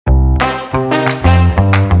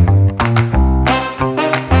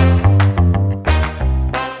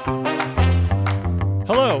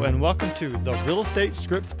to the Real Estate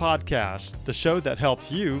Scripts Podcast, the show that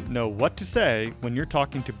helps you know what to say when you're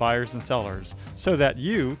talking to buyers and sellers so that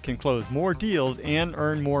you can close more deals and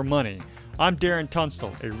earn more money. I'm Darren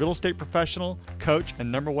Tunstall, a real estate professional, coach,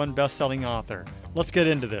 and #1 best-selling author. Let's get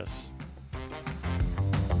into this.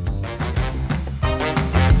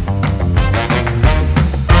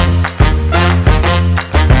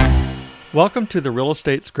 Welcome to the Real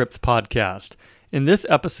Estate Scripts Podcast. In this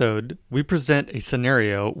episode, we present a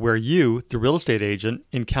scenario where you, the real estate agent,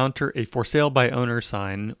 encounter a for sale by owner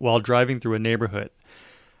sign while driving through a neighborhood.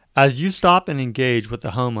 As you stop and engage with the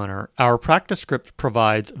homeowner, our practice script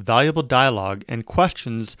provides valuable dialogue and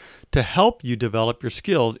questions to help you develop your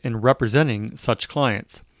skills in representing such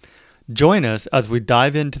clients. Join us as we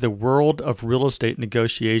dive into the world of real estate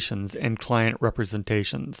negotiations and client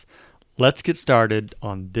representations. Let's get started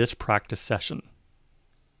on this practice session.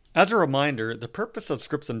 As a reminder, the purpose of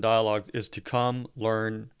Scripts and Dialogues is to come,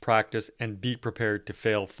 learn, practice, and be prepared to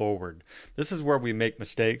fail forward. This is where we make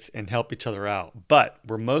mistakes and help each other out, but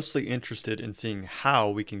we're mostly interested in seeing how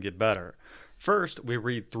we can get better. First, we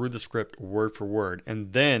read through the script word for word,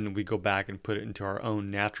 and then we go back and put it into our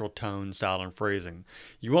own natural tone, style, and phrasing.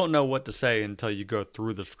 You won't know what to say until you go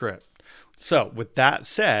through the script. So, with that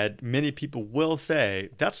said, many people will say,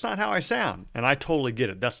 that's not how I sound, and I totally get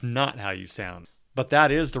it. That's not how you sound. But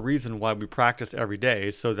that is the reason why we practice every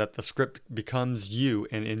day, so that the script becomes you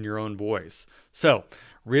and in your own voice. So,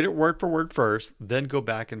 read it word for word first, then go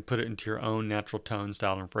back and put it into your own natural tone,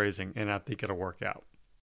 style, and phrasing, and I think it'll work out.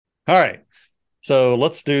 All right, so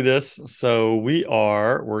let's do this. So we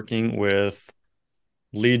are working with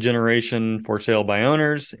lead generation for sale by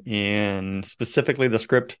owners, and specifically the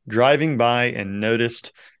script driving by and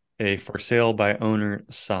noticed a for sale by owner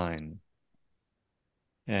sign.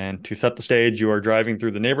 And to set the stage, you are driving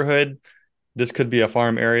through the neighborhood. This could be a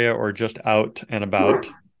farm area or just out and about.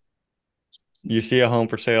 You see a home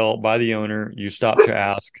for sale by the owner. You stop to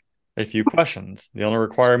ask a few questions. The only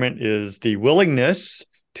requirement is the willingness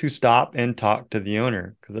to stop and talk to the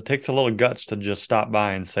owner, because it takes a little guts to just stop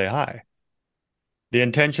by and say hi. The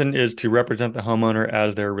intention is to represent the homeowner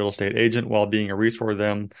as their real estate agent while being a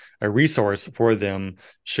resource for them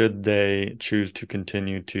should they choose to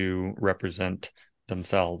continue to represent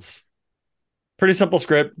themselves. Pretty simple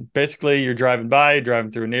script. Basically, you're driving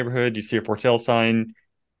through a neighborhood, you see a for sale sign,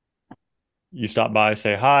 you stop by,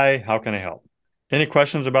 say hi, how can I help? Any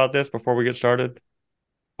questions about this before we get started?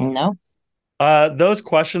 No. Those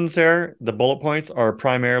questions there, the bullet points, are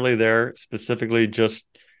primarily there specifically just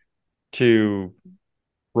to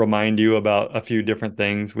remind you about a few different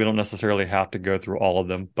things. We don't necessarily have to go through all of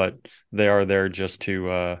them, but they are there just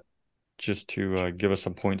to give us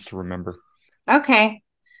some points to remember. Okay.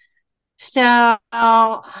 So,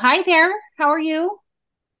 hi there. How are you?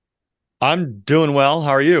 I'm doing well.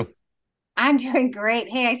 How are you? I'm doing great.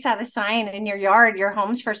 Hey, I saw the sign in your yard. Your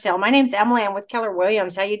home's for sale. My name's Emily. I'm with Keller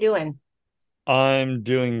Williams. How you doing? I'm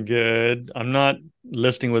doing good. I'm not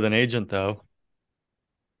listing with an agent though.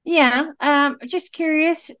 Yeah. Just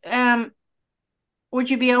curious. Would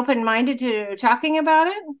you be open-minded to talking about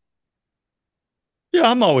it?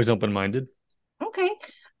 Yeah, I'm always open-minded. Okay.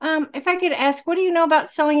 If I could ask, what do you know about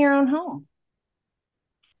selling your own home?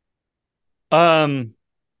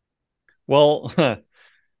 Well,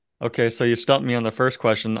 okay, so you stumped me on the first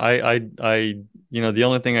question. The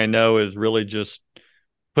only thing I know is really just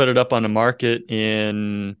put it up on the market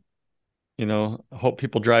and, hope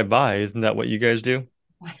people drive by. Isn't that what you guys do?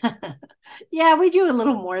 Yeah, we do a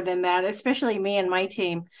little more than that, especially me and my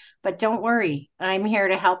team. But don't worry, I'm here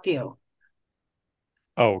to help you.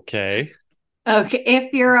 Okay. Okay,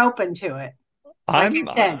 if you're open to it. Like I'm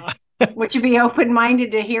I said, would you be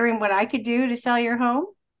open-minded to hearing what I could do to sell your home?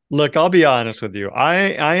 Look, I'll be honest with you.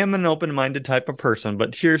 I am an open-minded type of person,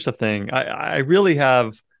 but here's the thing. I really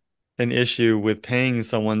have an issue with paying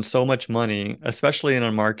someone so much money, especially in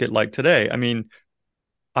a market like today. I mean,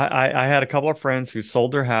 I had a couple of friends who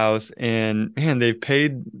sold their house and man, they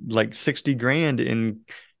paid like 60 grand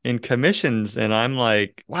in commissions. And I'm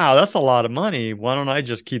like, wow, that's a lot of money. Why don't I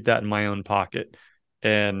just keep that in my own pocket?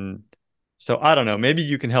 And so I don't know, maybe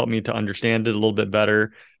you can help me to understand it a little bit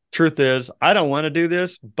better. Truth is, I don't want to do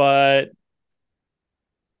this, but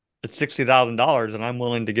it's $60,000 and I'm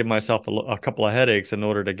willing to give myself a couple of headaches in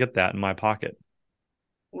order to get that in my pocket.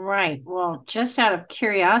 Right. Well, just out of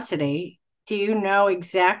curiosity, do you know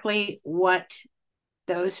exactly what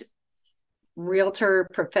those realtor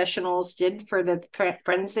professionals did for the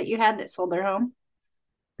friends that you had that sold their home?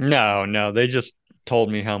 No, they just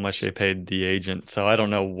told me how much they paid the agent, so I don't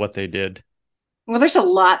know what they did. Well, there's a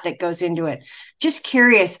lot that goes into it. Just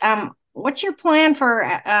curious, what's your plan for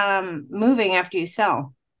moving after you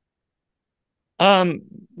sell? Um,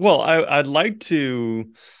 well, I'd like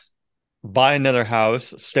to buy another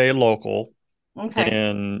house, stay local, Okay.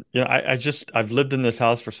 and I've lived in this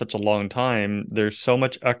house for such a long time. There's so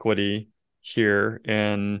much equity here,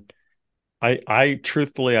 and I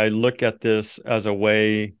truthfully I look at this as a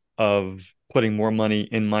way of putting more money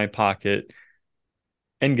in my pocket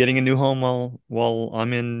and getting a new home while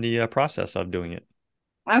I'm in the process of doing it.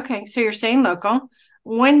 Okay. So you're staying local.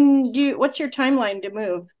 What's your timeline to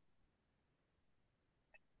move?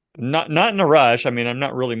 Not in a rush. I mean, I'm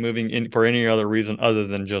not really moving in for any other reason other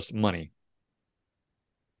than just money.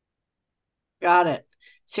 Got it.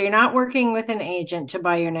 So you're not working with an agent to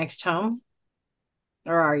buy your next home,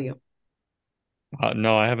 or are you?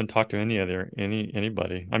 No, I haven't talked to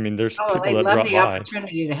anybody. I mean, there's Oh, well, people I'd that love drop the by.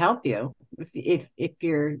 opportunity to help you if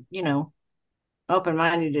you're, open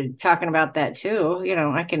minded to talking about that too.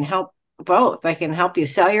 I can help both. I can help you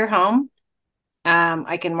sell your home.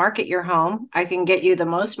 I can market your home. I can get you the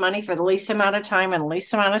most money for the least amount of time and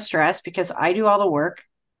least amount of stress because I do all the work.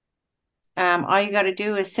 All you got to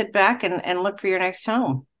do is sit back and look for your next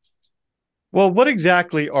home. Well, what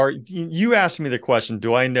exactly are you asked me the question,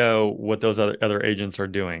 do I know what those other agents are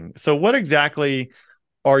doing? So what exactly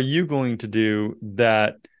are you going to do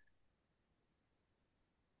that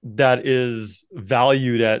is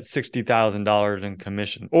valued at $60,000 in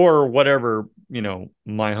commission or whatever,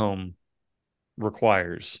 my home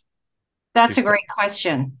requires to That's a sell? great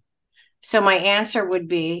question. So my answer would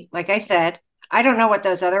be, like I said, I don't know what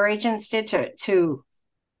those other agents did to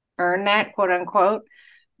earn that, quote unquote,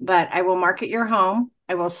 but I will market your home.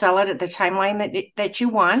 I will sell it at the timeline that you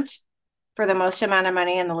want for the most amount of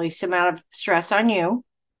money and the least amount of stress on you.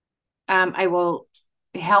 I will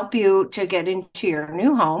help you to get into your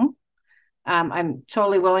new home. I'm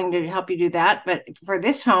totally willing to help you do that. But for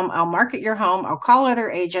this home, I'll market your home. I'll call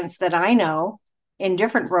other agents that I know in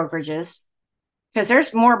different brokerages because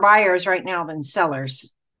there's more buyers right now than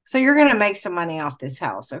sellers. So you're going to make some money off this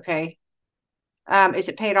house. Okay. Is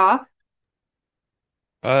it paid off?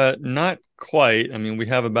 Not quite. I mean, we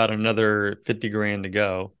have about another 50 grand to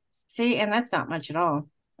go. See, and that's not much at all.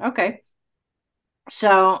 Okay.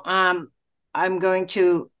 So I'm going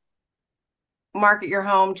to market your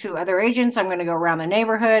home to other agents. I'm going to go around the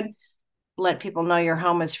neighborhood, let people know your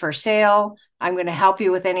home is for sale. I'm going to help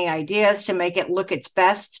you with any ideas to make it look its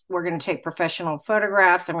best. We're going to take professional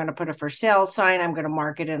photographs. I'm going to put a for sale sign. I'm going to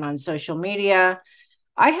market it on social media.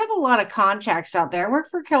 I have a lot of contacts out there. I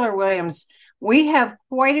work for Keller Williams. We have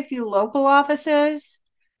quite a few local offices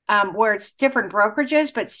where it's different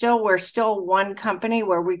brokerages, but still, we're still one company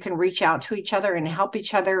where we can reach out to each other and help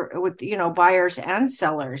each other with, buyers and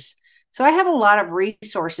sellers. So I have a lot of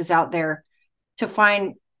resources out there to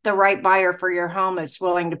find the right buyer for your home that's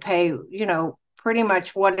willing to pay, pretty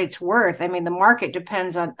much what it's worth. I mean, the market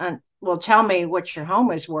depends on will tell me what your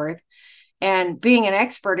home is worth. And being an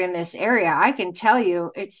expert in this area, I can tell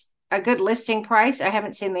you it's a good listing price. I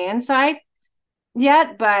haven't seen the inside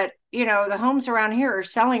yet, but the homes around here are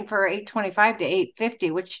selling for 825 to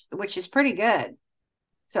 850, which is pretty good.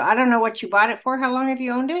 So I don't know what you bought it for. How long have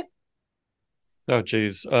you owned it? Oh,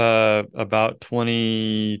 geez. About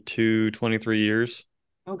 22, 23 years.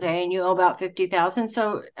 Okay, and you owe about 50,000.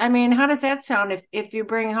 So I mean, how does that sound if you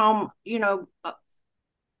bring home,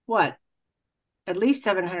 what? At least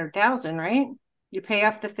 700,000, right? You pay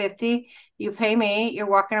off the 50, you pay me, you're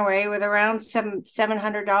walking away with around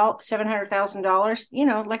 $700, $700,000.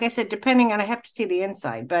 Like I said, depending on I have to see the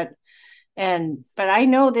inside, but I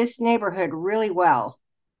know this neighborhood really well.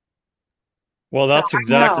 Well, So that's I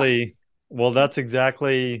know. exactly, well, that's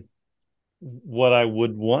exactly what I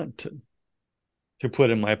would want to put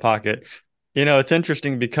in my pocket. It's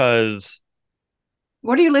interesting because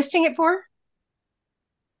What are you listing it for?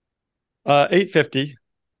 850.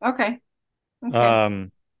 Okay. Okay.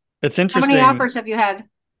 Um, it's How many interesting. offers have you had?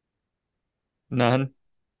 None.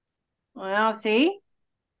 Well, see,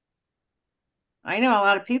 I know a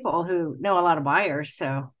lot of people who know a lot of buyers,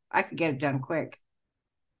 so I could get it done quick.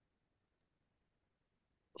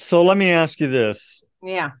 So let me ask you this.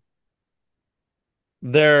 Yeah.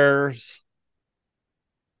 There's,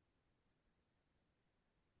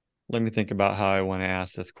 Let me think about how I want to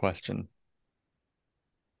ask this question.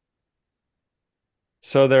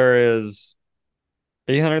 So there is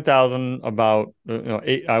 800,000 about,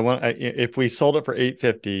 eight, if we sold it for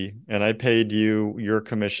 850 and I paid you your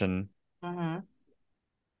commission, Mm-hmm.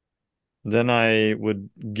 then I would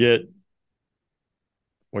get,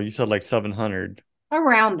 well, you said like 700.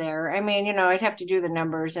 Around there. I mean, I'd have to do the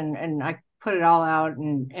numbers and I put it all out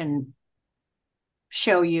and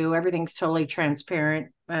show you everything's totally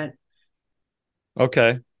transparent. But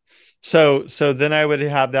Okay. So then I would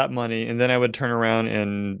have that money, and then I would turn around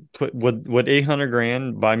and would 800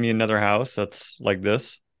 grand buy me another house that's like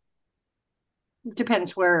this?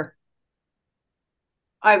 Depends where.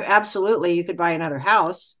 I absolutely you could buy another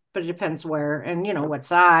house, but it depends where and what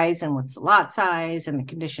size and what's the lot size and the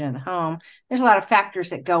condition of the home. There's a lot of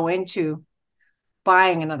factors that go into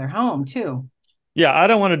buying another home too. Yeah, I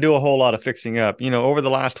don't want to do a whole lot of fixing up. Over the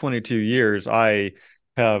last 22 years, I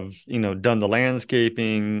have, done the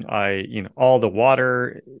landscaping. All the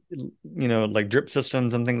water, like drip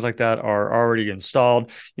systems and things like that are already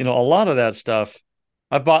installed. A lot of that stuff.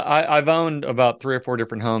 I've owned about three or four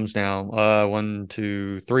different homes now. One,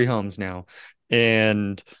 two, three homes now.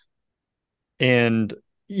 And and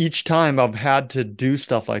each time I've had to do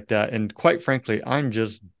stuff like that. And quite frankly, I'm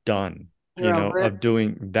just done, You're over it. of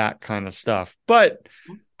doing that kind of stuff. But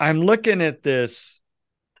I'm looking at this,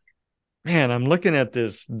 man, I'm looking at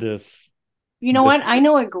You know this, what? I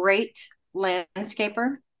know a great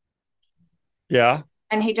landscaper yeah.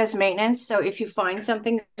 and he does maintenance. So if you find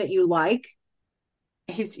something that you like,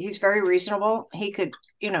 he's very reasonable. He could,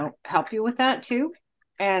 help you with that too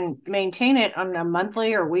and maintain it on a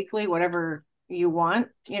monthly or weekly, whatever you want,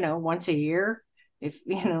 once a year. If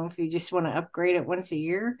you just want to upgrade it once a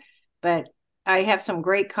year. But I have some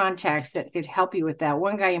great contacts that could help you with that.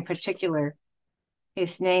 One guy in particular,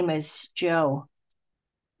 his name is Joe.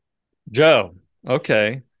 Joe.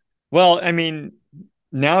 Okay. Well, I mean,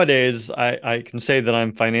 nowadays I can say that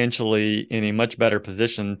I'm financially in a much better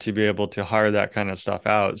position to be able to hire that kind of stuff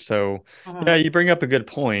out. So, yeah, Uh-huh. you bring up a good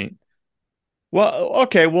point. Well,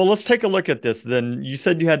 okay, well, let's take a look at this. Then you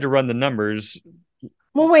said you had to run the numbers.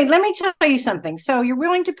 Well, wait, let me tell you something. So you're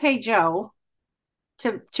willing to pay Joe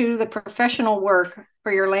to the professional work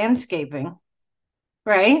for your landscaping,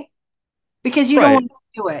 right? Because you don't Right. want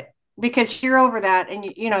to do it because you're over that and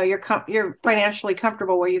you're financially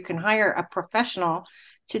comfortable where you can hire a professional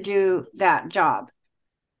to do that job.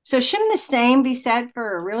 So shouldn't the same be said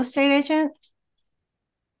for a real estate agent?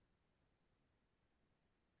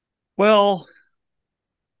 Well,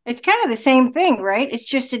 It's kind of the same thing, right? It's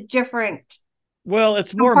just a different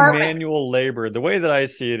it's more compartment. manual labor. The way that I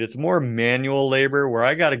see it, it's more manual labor where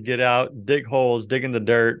I got to get out, dig holes, dig in the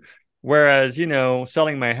dirt. Whereas,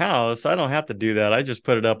 selling my house, I don't have to do that. I just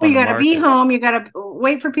put it up Well, on you the got to be market. home. You got to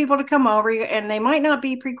wait for people to come over, and they might not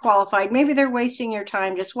be pre-qualified. Maybe they're wasting your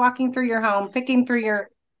time just walking through your home, picking through your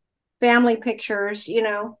family pictures.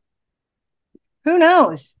 Who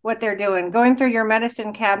knows what they're doing? Going through your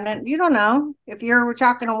medicine cabinet, you don't know. If you're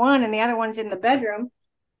talking to one and the other one's in the bedroom,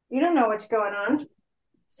 you don't know what's going on.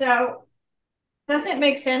 So, doesn't it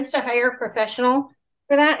make sense to hire a professional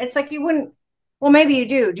for that? It's like you wouldn't. Well, maybe you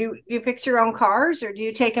do. Do you fix your own cars or do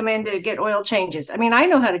you take them in to get oil changes? I mean, I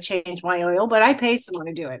know how to change my oil, but I pay someone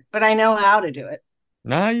to do it. But I know how to do it.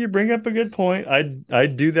 Nah, you bring up a good point. I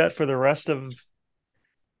do that for the rest of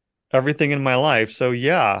everything in my life. So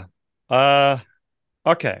yeah. Uh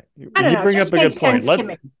okay. I don't You know. It bring up just a good makes point. sense to Let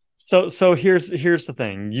me. so here's the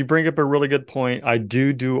thing. You bring up a really good point. I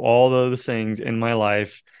do all those things in my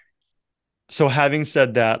life. So having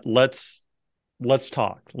said that, let's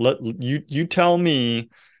talk. You tell me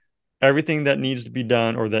everything that needs to be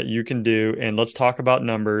done or that you can do, and let's talk about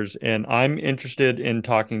numbers. And I'm interested in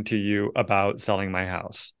talking to you about selling my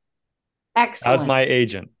house as Excellent. my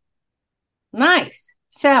agent. Nice.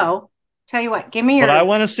 So, tell you what, give me But I your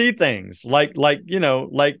want to see things like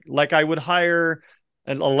I would hire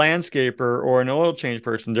a landscaper or an oil change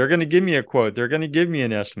person. They're going to give me a quote. They're going to give me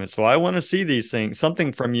an estimate. So I want to see these things,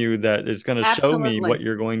 something from you that is going to show me what absolutely.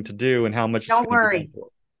 you're going to do and how much it's Don't going to be done worry. for.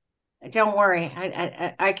 Don't worry.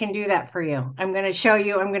 I can do that for you. I'm going to show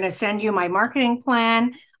you. I'm going to send you my marketing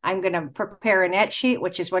plan. I'm going to prepare a net sheet,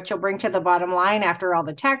 which is what you'll bring to the bottom line after all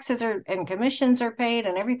the taxes are and commissions are paid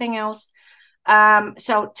and everything else.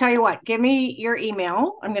 So tell you what, give me your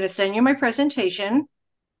email. I'm going to send you my presentation.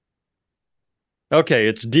 Okay,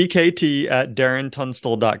 it's dkt at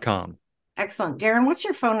darrentunstall.com. Excellent. Darren, what's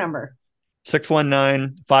your phone number?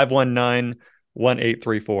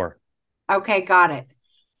 619-519-1834. Okay, got it.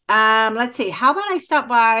 Let's see. How about I stop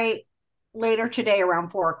by later today around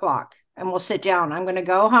 4 o'clock and we'll sit down. I'm going to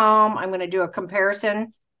go home. I'm going to do a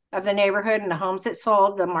comparison of the neighborhood and the homes that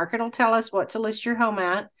sold. The market will tell us what to list your home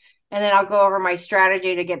at. And then I'll go over my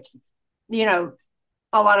strategy to get, you know,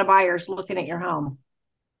 a lot of buyers looking at your home.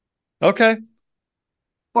 Okay,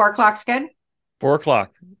 4 o'clock's good. 4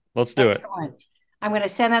 o'clock. Let's do it. Excellent. I'm going to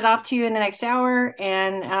send that off to you in the next hour.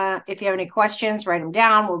 And if you have any questions, write them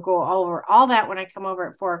down. We'll go over all that when I come over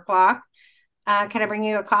at 4 o'clock. Can I bring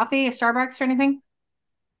you a coffee, a Starbucks, or anything?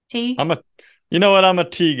 Tea? I'm a, you know what? I'm a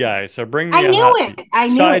tea guy. So bring me I a knew hot it. tea, I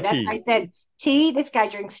knew chai it. That's why I tea. said Tea? This guy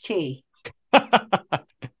drinks tea. I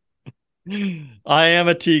am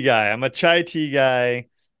a tea guy. I'm a chai tea guy.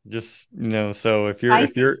 Just, so if you're,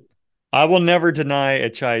 Spicy. I will never deny a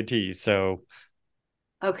chai tea. So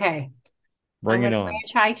Okay. I'm bring it going to bring on. a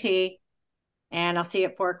chai tea and I'll see you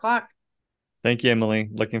at 4 o'clock. Thank you, Emily.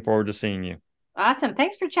 Looking forward to seeing you. Awesome.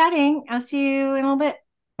 Thanks for chatting. I'll see you in a little bit.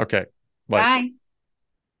 Okay. Bye. Bye.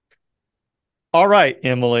 All right,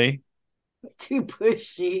 Emily. Too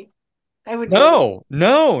pushy. I would never. No,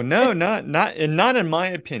 no, no, not in my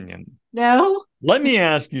opinion. No, Let me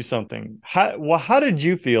ask you something. How did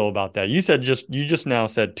you feel about that? You just now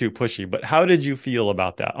said too pushy, but how did you feel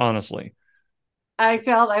about that, honestly? I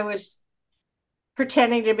felt I was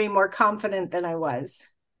pretending to be more confident than I was.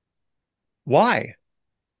 Why?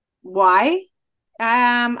 Why?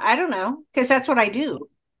 I don't know, because that's what I do.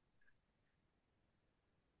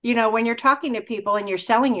 When you're talking to people and you're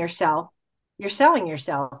selling yourself, you're selling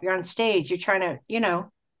yourself. You're on stage, you're trying to,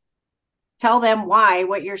 tell them why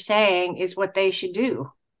what you're saying is what they should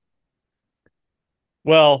do.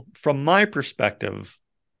 Well, from my perspective,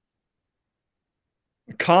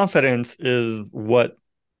 confidence is what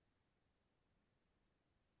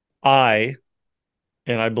I,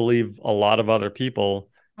 and I believe a lot of other people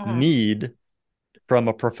Mhm. need from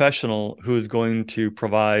a professional who is going to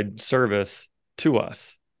provide service to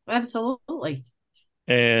us. Absolutely.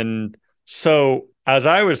 And so, as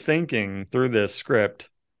I was thinking through this script,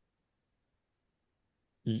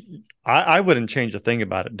 I wouldn't change a thing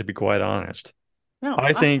about it, to be quite honest. No, I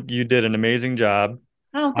awesome. think you did an amazing job.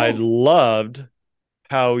 Oh, I thanks. loved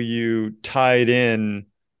how you tied in.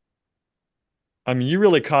 I mean, you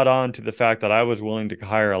really caught on to the fact that I was willing to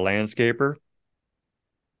hire a landscaper.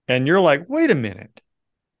 And you're like, wait a minute.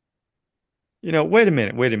 Wait a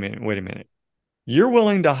minute, wait a minute, wait a minute. You're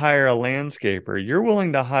willing to hire a landscaper. You're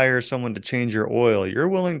willing to hire someone to change your oil. You're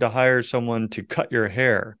willing to hire someone to cut your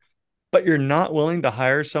hair, but you're not willing to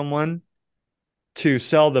hire someone to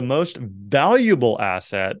sell the most valuable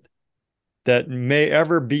asset that may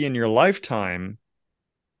ever be in your lifetime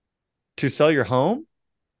to sell your home.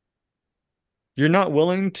 You're I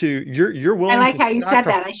willing like to how you said that.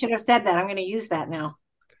 sacrifice. I should have said that. I'm going to use that now.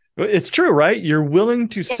 It's true, right? You're willing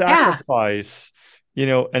to Yeah. sacrifice,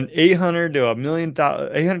 an 800 to a million,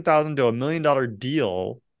 800,000 to $1 million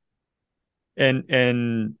deal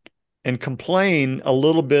and and complain a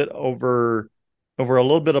little bit over a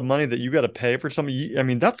little bit of money that you got to pay for something. I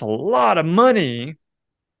mean, that's a lot of money.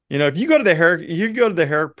 If you go to the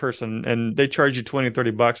hair person and they charge you 20,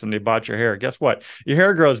 $30 and they bought your hair, guess what? Your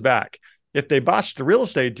hair grows back. If they botched the real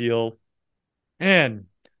estate deal, man,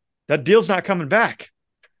 that deal's not coming back.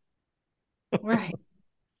 Right.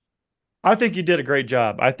 I think you did a great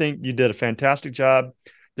job. I think you did a fantastic job.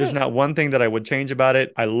 There's Thanks. not one thing that I would change about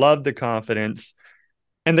it. I love the confidence.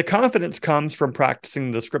 And the confidence comes from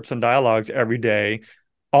practicing the scripts and dialogues every day,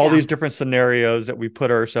 all Yeah. these different scenarios that we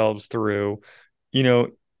put ourselves through, you know,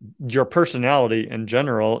 your personality in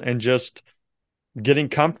general, and just getting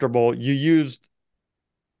comfortable. You used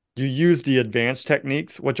the advanced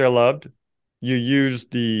techniques, which I loved. You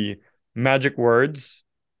used the magic words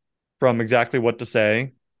from exactly what to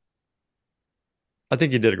say. I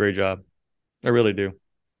think you did a great job. I really do.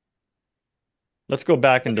 Let's go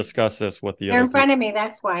back and discuss this with the You're other in front people. of me.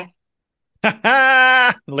 That's why.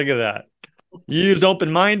 Look at that. You used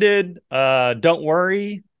open-minded. Don't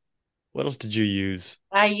worry. What else did you use?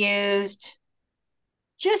 I used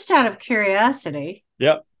just out of curiosity,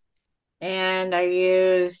 Yep. and I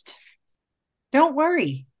used don't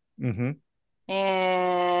worry. Mm-hmm.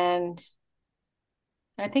 And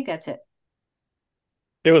I think that's it.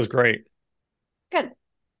 It was great. Good.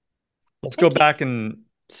 Let's go Thank you. back and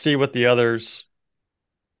see what the others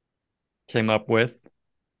came up with.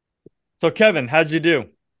 So, Kevin, how'd you do?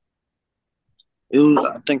 It was.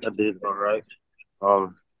 I think I did all right.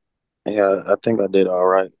 Um, yeah, I think I did all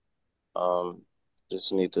right. Um,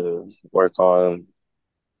 just need to work on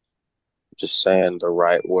just saying the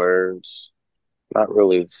right words. Not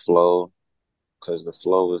really flow, because the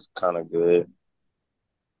flow is kind of good.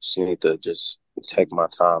 Just need to just take my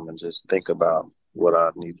time and just think about what I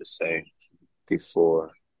need to say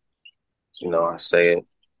before I say it.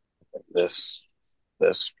 That's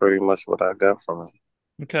that's pretty much what I got from it.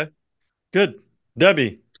 Okay, good.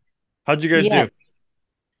 Debbie, how'd you guys do? Yes.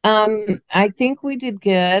 I think we did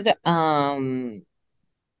good. Kevin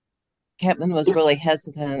was really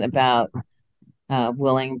hesitant about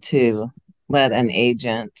willing to let an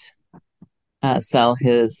agent sell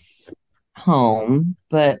his home,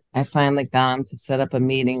 but I finally got him to set up a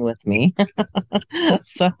meeting with me.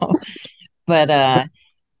 So, but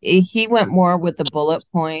he went more with the bullet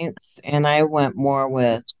points, and I went more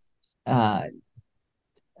with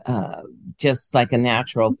uh, just like a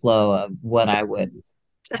natural flow of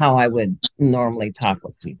how I would normally talk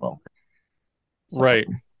with people. So. Right.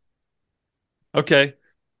 Okay.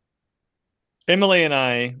 Emily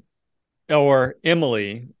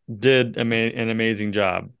did an amazing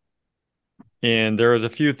job. And there was a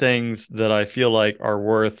few things that I feel like are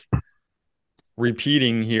worth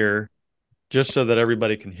repeating here just so that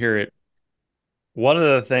everybody can hear it. One of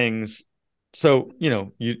the things, so,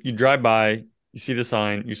 you drive by, you see the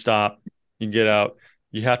sign, you stop, you get out,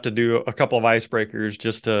 you have to do a couple of icebreakers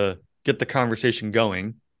just to get the conversation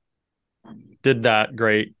going. Did that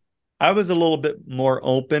great. I was a little bit more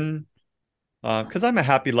open because I'm a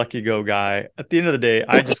happy, lucky go guy. At the end of the day,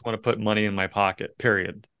 I just want to put money in my pocket,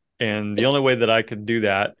 period. And the only way that I could do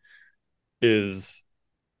that is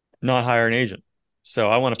not hire an agent. So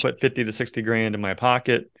I want to put 50 to 60 grand in my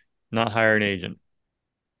pocket, not hire an agent.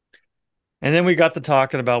 And then we got to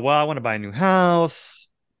talking about, well, I want to buy a new house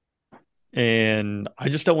and I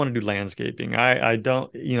just don't want to do landscaping. I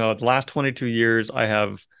don't, the last 22 years, I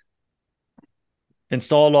have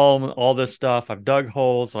installed all this stuff. I've dug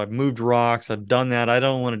holes, I've moved rocks, I've done that. I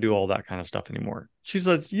don't want to do all that kind of stuff anymore. She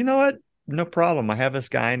says, you know what? No problem. I have this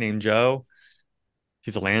guy named Joe.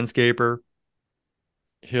 He's a landscaper.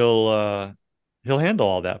 He'll handle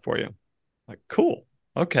all that for you. Like, cool.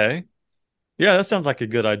 Okay. Yeah, that sounds like a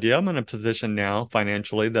good idea. I'm in a position now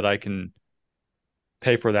financially that I can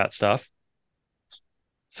pay for that stuff.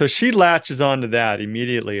 So she latches onto that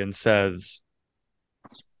immediately and says,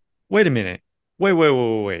 wait a minute.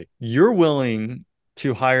 Wait. You're willing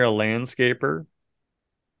to hire a landscaper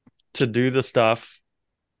to do that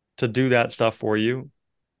stuff for you?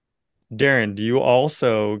 Darren, do you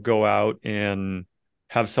also go out and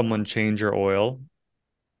have someone change your oil,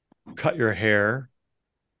 cut your hair,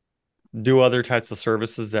 do other types of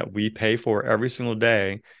services that we pay for every single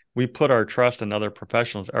day? We put our trust in other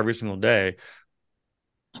professionals every single day.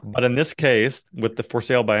 But in this case, with the for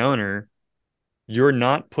sale by owner, you're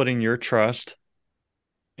not putting your trust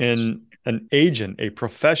in an agent, a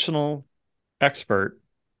professional expert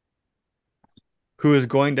who is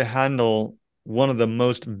going to handle one of the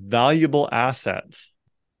most valuable assets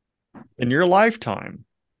in your lifetime.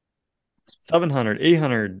 $700,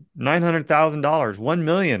 $800, $900,000, $1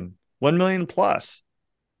 million plus.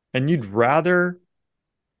 And you'd rather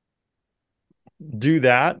do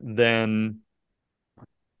that than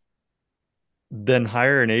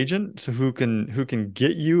hire an agent who can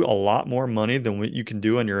get you a lot more money than what you can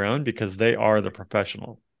do on your own because they are the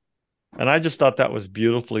professional. And I just thought that was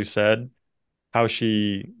beautifully said, how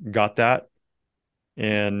she got that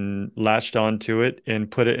and latched onto it and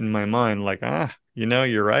put it in my mind like,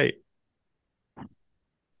 you're right.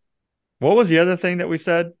 What was the other thing that we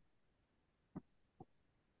said?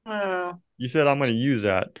 You said I'm going to use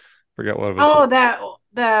that. Forget what it was. Oh, that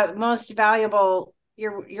the most valuable.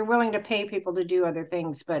 You're willing to pay people to do other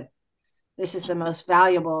things, but this is the most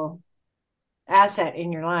valuable asset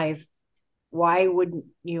in your life. Why wouldn't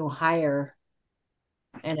you hire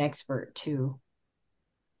an expert to?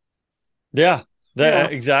 Yeah,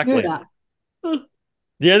 exactly.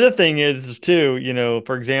 The other thing is too,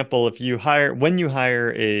 for example, when you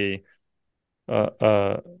hire a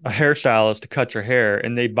hairstylist to cut your hair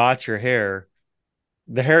and they botch your hair,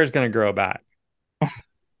 the hair is going to grow back.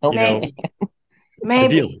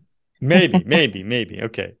 Maybe. Maybe.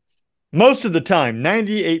 Okay. Most of the time,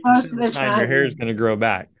 98% of the time, your hair is going to grow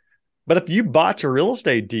back. But if you botch a real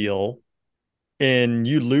estate deal and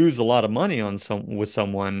you lose a lot of money with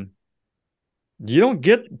someone, you don't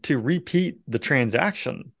get to repeat the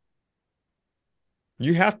transaction.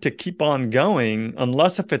 You have to keep on going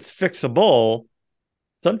unless if it's fixable.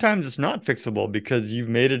 Sometimes it's not fixable because you've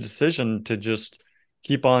made a decision to just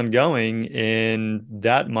keep on going and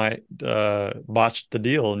that might botch the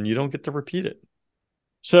deal and you don't get to repeat it.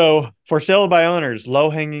 So for sale by owners,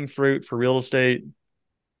 low-hanging fruit for real estate,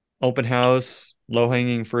 open house,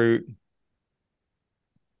 low-hanging fruit.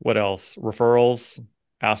 What else? Referrals,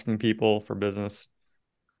 asking people for business.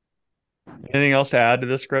 Anything else to add to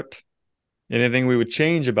this script? Anything we would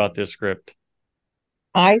change about this script?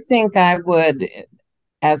 I think I would,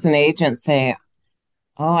 as an agent, say,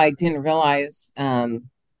 oh, I didn't realize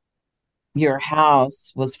your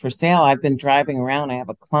house was for sale. I've been driving around. I have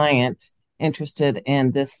a client interested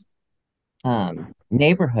in this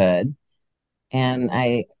neighborhood, and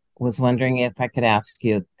I was wondering if I could ask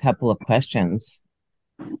you a couple of questions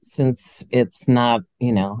since it's not,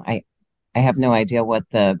 I have no idea what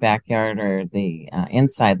the backyard or the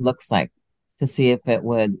inside looks like to see if it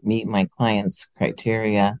would meet my client's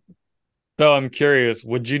criteria. So I'm curious,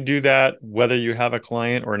 would you do that whether you have a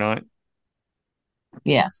client or not?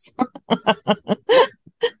 Yes.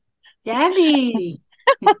 Debbie.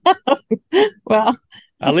 Well,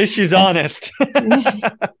 At least she's honest.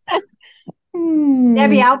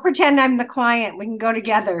 Debbie, I'll pretend I'm the client. We can go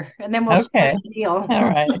together and then we'll split Okay. the deal. All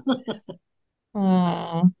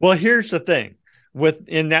right. Well, here's the thing.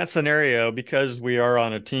 In that scenario, because we are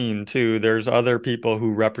on a team too, there's other people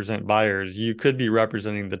who represent buyers. You could be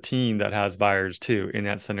representing the team that has buyers too in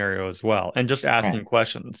that scenario as well, and just asking Right.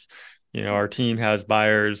 questions. Our team has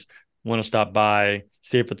buyers, want to stop by,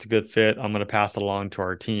 see if it's a good fit. I'm going to pass it along to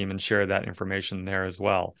our team and share that information there as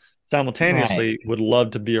well. Simultaneously, would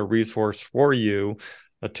love to be a resource for you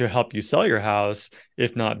to help you sell your house,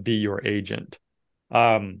 if not be your agent.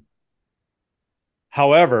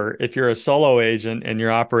 However, if you're a solo agent and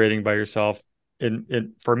you're operating by yourself,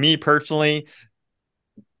 for me personally,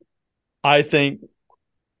 I think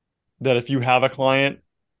that if you have a client,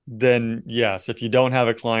 then yes. If you don't have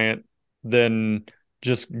a client, then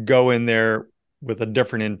just go in there with a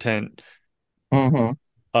different intent Mm-hmm.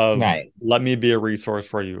 of Right. let me be a resource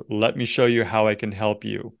for you. Let me show you how I can help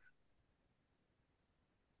you.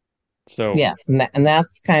 So, Yes, and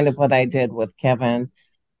that's kind of what I did with Kevin.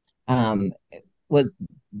 Um, would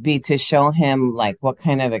be to show him like what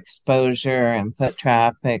kind of exposure and foot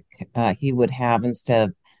traffic he would have instead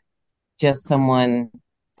of just someone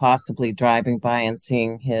possibly driving by and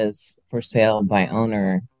seeing his for sale by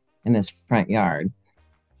owner in his front yard.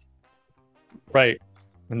 right.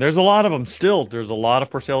 And there's a lot of them still. There's a lot of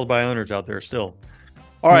for sale by owners out there still.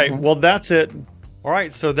 All right. Mm-hmm. Well, that's it. All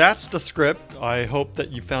right. So that's the script. I hope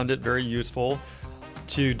that you found it very useful.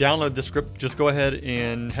 To download the script, just go ahead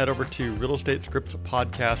and head over to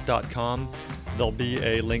realestatescriptspodcast.com. There'll be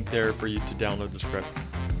a link there for you to download the script.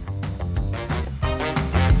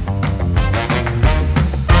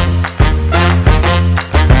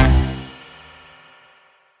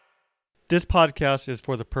 This podcast is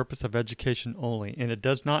for the purpose of education only, and it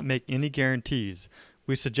does not make any guarantees.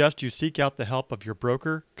 We suggest you seek out the help of your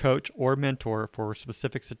broker, coach, or mentor for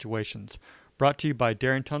specific situations. Brought to you by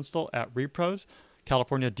Darren Tunstall at Repros,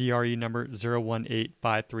 California DRE number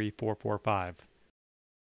 018534445.